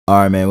All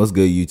right, man. What's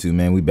good, YouTube,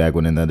 man? We back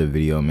with another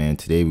video, man.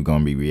 Today we're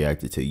gonna be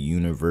reacting to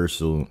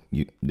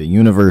the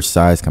universe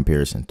size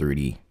comparison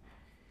 3D.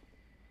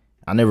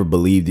 I never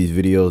believed these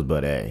videos,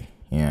 but hey,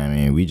 you know what I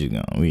mean. We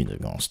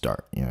just gonna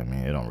start. You know what I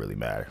mean. It don't really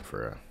matter for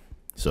real.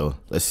 So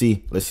let's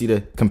see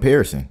the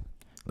comparison.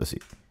 Let's see.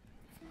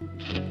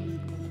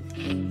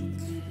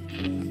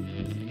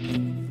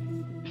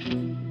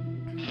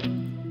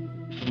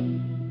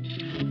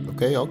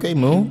 Okay,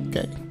 Moon.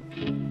 Okay.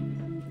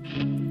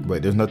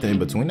 Wait, there's nothing in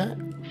between that?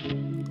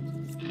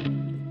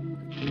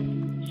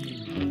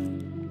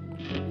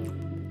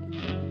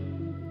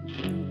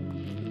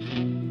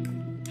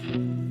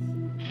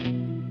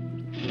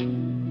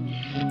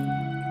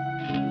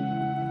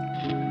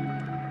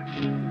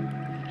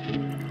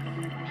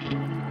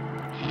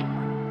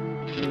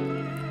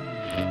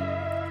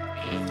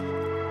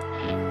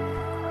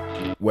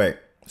 Wait,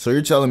 so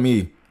you're telling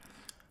me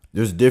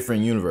there's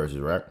different universes,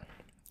 right?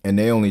 And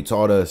they only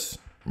taught us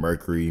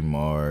Mercury,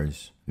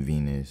 Mars,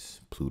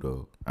 Venus,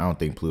 Pluto. I don't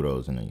think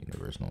Pluto's in the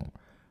universe no more.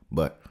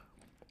 But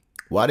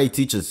why they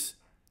teach us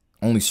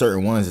only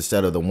certain ones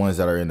instead of the ones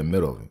that are in the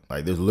middle of it?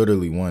 Like, there's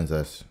literally ones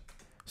that's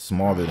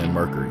smaller than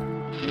Mercury.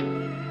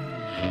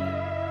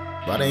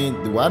 Why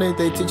didn't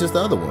they teach us the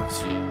other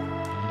ones?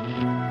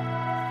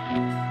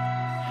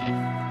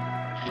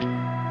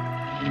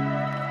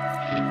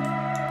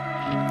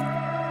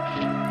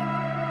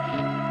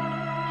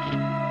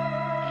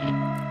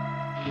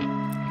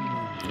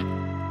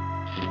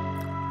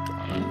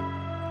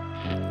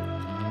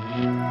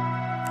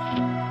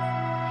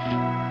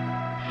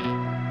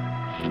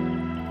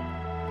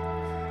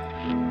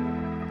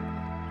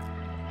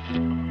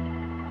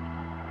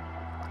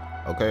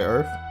 Okay,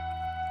 Earth.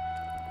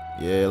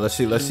 Yeah, let's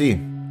see.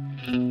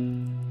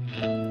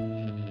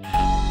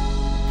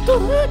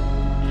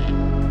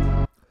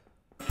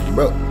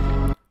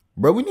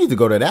 Bro, we need to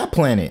go to that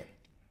planet.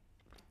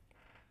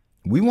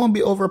 We won't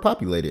be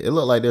overpopulated. It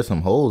looked like there's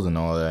some holes and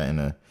all that in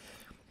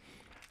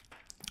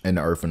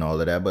the Earth and all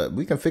of that, but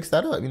we can fix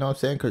that up. You know what I'm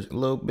saying? Cause a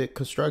little bit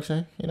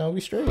construction. You know,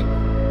 we straight.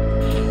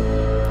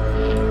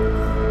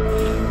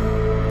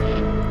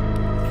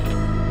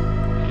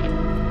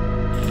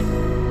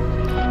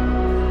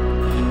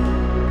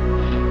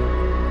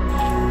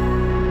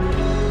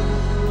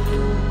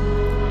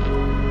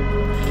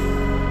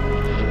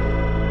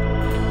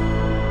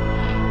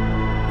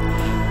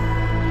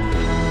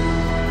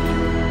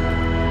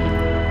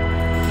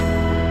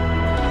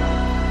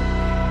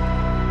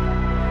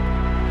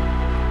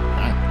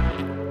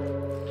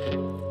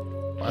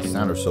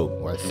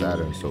 Why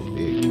Saturn so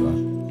big, bro?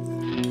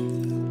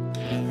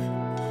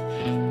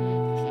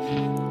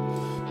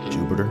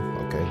 Jupiter,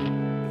 okay.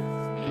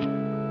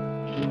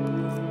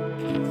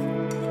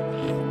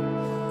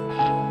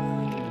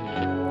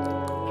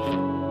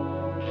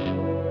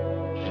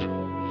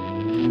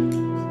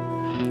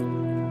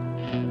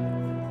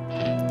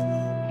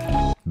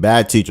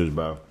 Bad teachers,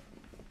 bro.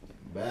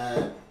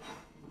 Bad.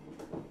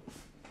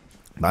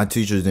 My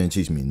teachers didn't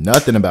teach me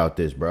nothing about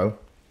this, bro.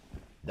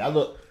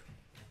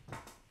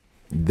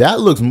 That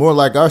looks more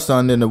like our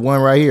sun than the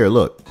one right here.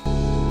 Look.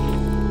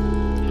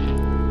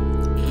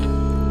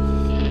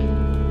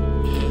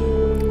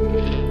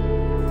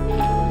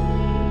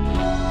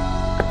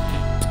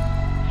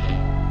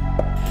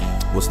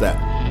 What's that?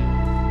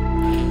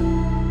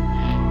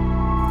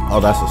 Oh,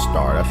 that's a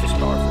star. That's a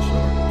star for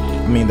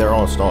sure. I mean, they're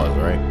all stars,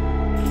 right?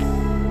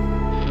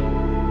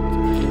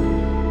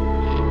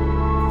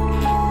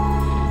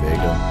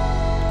 Vega.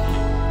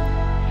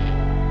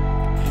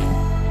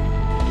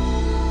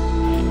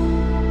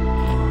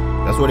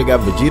 That's where they got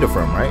Vegeta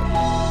from, right?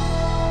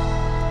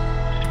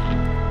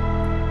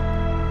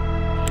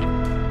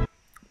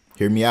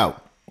 Hear me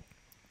out.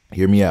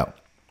 Hear me out.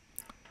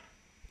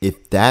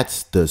 If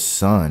that's the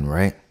sun,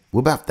 right?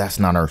 What about that's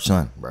not our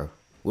sun, bro?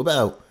 What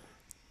about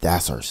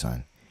that's our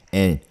sun?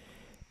 And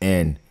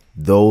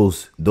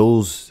those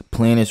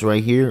planets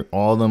right here,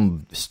 all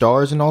them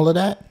stars and all of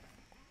that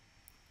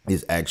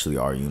is actually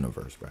our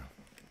universe, bro.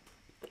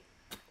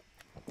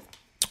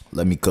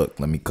 Let me cook.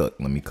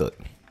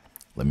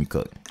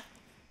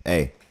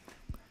 Hey,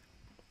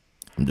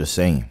 I'm just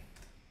saying.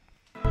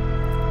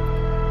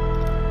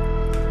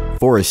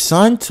 For a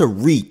sun to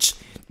reach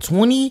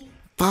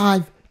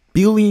 25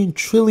 billion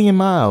trillion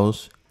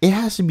miles, it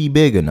has to be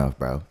big enough,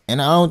 bro.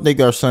 And I don't think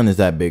our sun is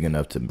that big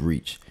enough to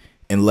reach,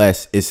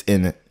 unless it's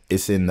in the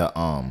you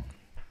know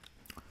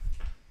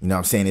what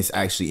I'm saying, it's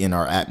actually in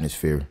our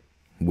atmosphere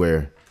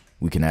where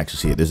we can actually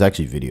see it. There's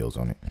actually videos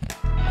on it.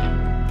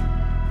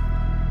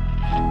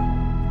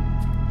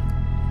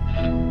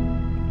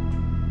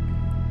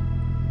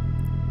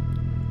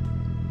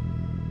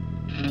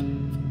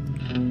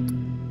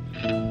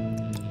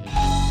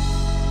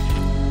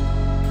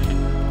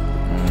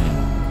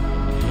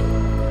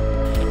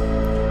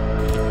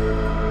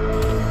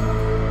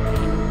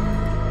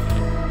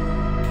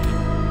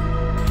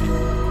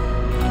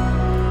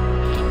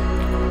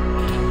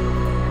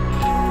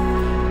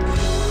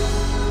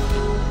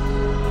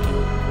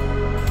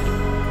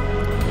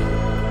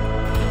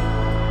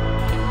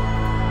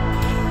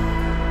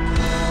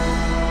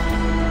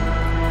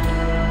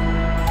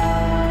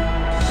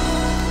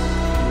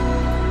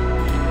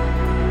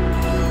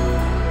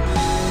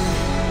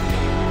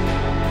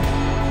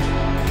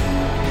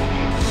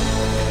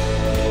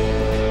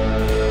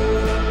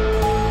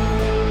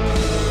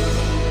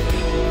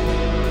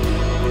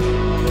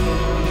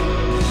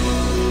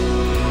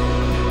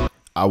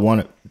 I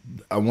want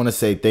to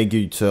say thank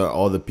you to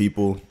all the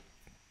people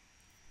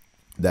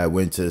that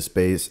went to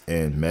space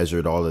and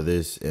measured all of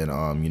this,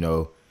 and you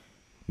know,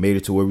 made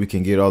it to where we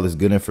can get all this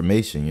good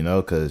information, you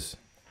know, because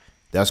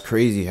that's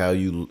crazy how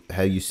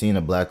you seen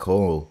a black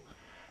hole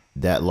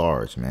that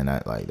large, man.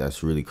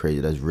 That's really crazy.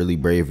 That's really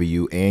brave of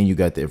you, and you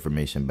got the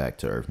information back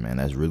to Earth, man.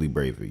 That's really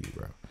brave of you,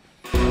 bro.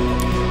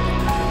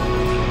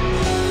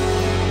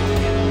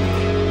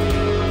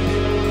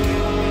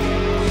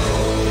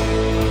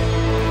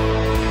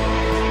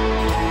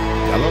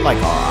 That look like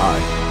our eye,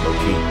 low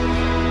key,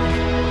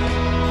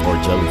 or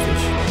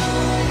jellyfish.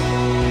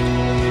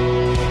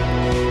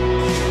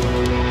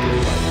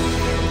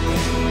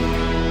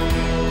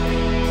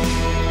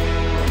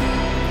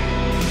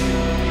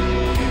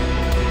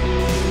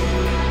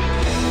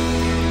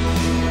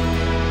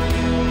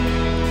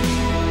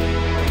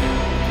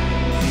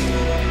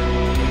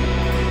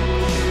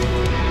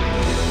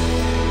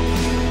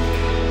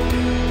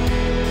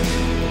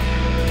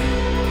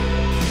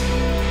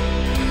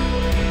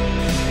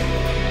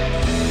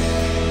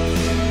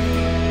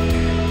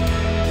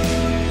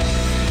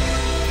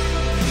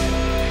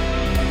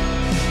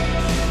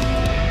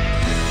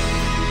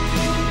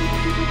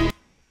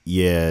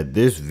 Yeah,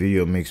 this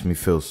video makes me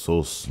feel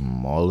so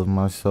small of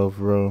myself,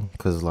 bro.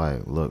 Cause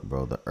like, look,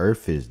 bro, the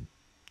Earth is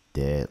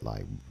dead,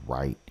 like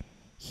right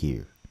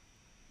here.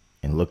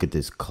 And look at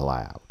this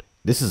cloud.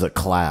 This is a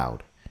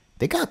cloud.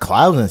 They got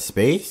clouds in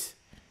space?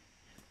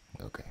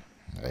 Okay.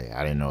 Hey,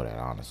 I didn't know that,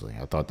 honestly.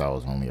 I thought that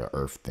was only a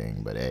Earth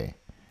thing, but hey.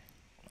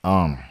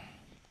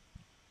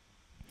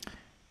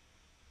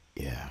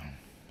 Yeah.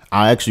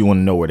 I actually want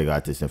to know where they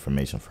got this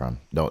information from.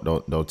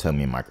 Don't tell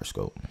me a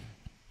microscope.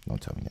 Don't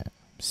tell me that.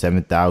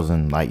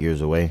 7,000 light years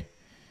away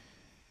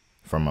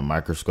from a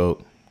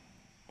microscope.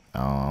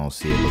 I don't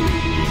see it. The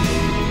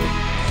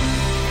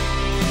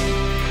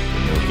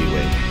Milky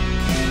Way.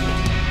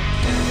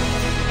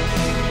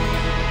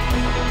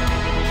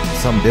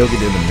 Something bigger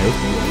than the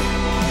Milky Way.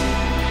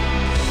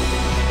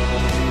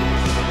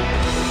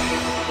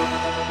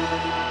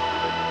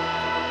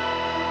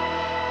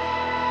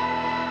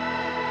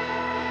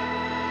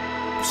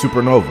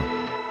 Supernova.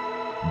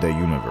 The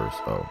universe.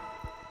 Oh,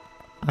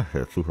 I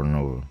said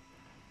supernova.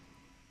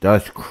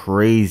 That's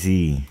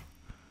crazy.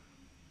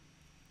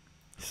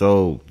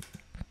 So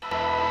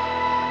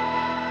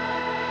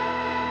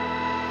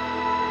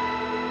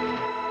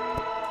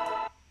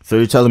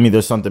you're telling me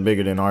there's something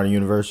bigger than our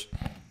universe?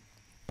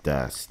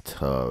 That's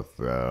tough,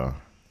 bro.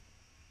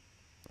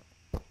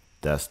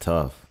 That's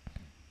tough.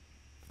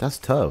 That's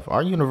tough.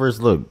 Our universe,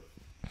 look.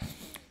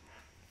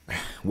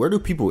 Where do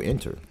people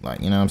enter? Like,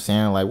 you know what I'm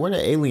saying? Like, where do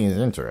aliens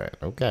enter at?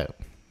 Okay.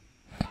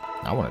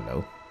 I want to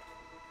know.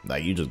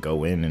 Like, you just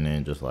go in and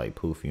then just like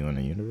poof, you in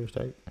the universe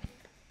type.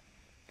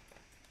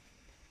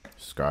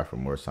 Subscribe for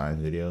more science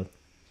videos.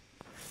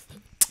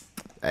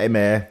 Hey,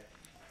 man.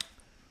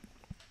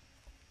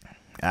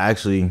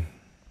 Actually,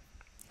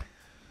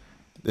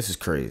 this is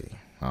crazy.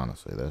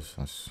 Honestly, that's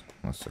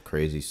a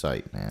crazy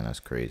sight, man. That's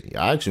crazy.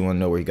 I actually want to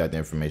know where he got the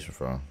information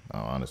from.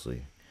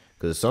 Honestly,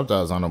 because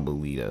sometimes I don't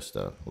believe that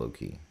stuff. Low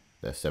key,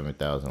 that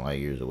 7,000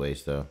 light years away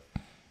stuff.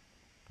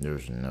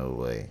 There's no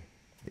way.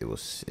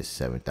 It's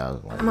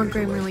 7,000 light years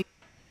away. Really.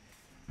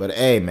 But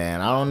hey,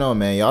 man, I don't know,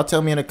 man. Y'all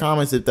tell me in the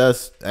comments if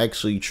that's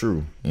actually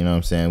true. You know what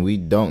I'm saying? We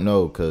don't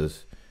know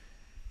because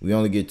we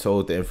only get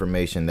told the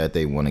information that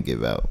they want to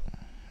give out.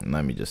 And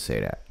let me just say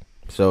that.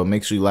 So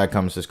make sure you like,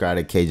 comment, subscribe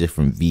to KJ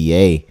from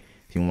VA.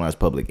 If you want to watch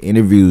public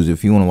interviews,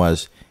 if you want to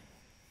watch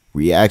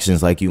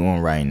reactions like you on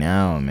right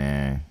now,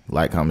 man,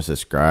 like, comment,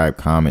 subscribe,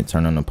 comment,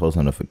 turn on the post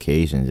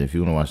notifications. If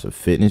you want to watch the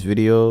fitness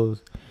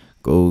videos,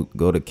 go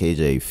to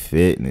KJ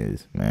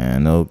Fitness,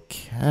 man. No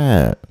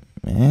cap,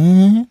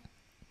 man.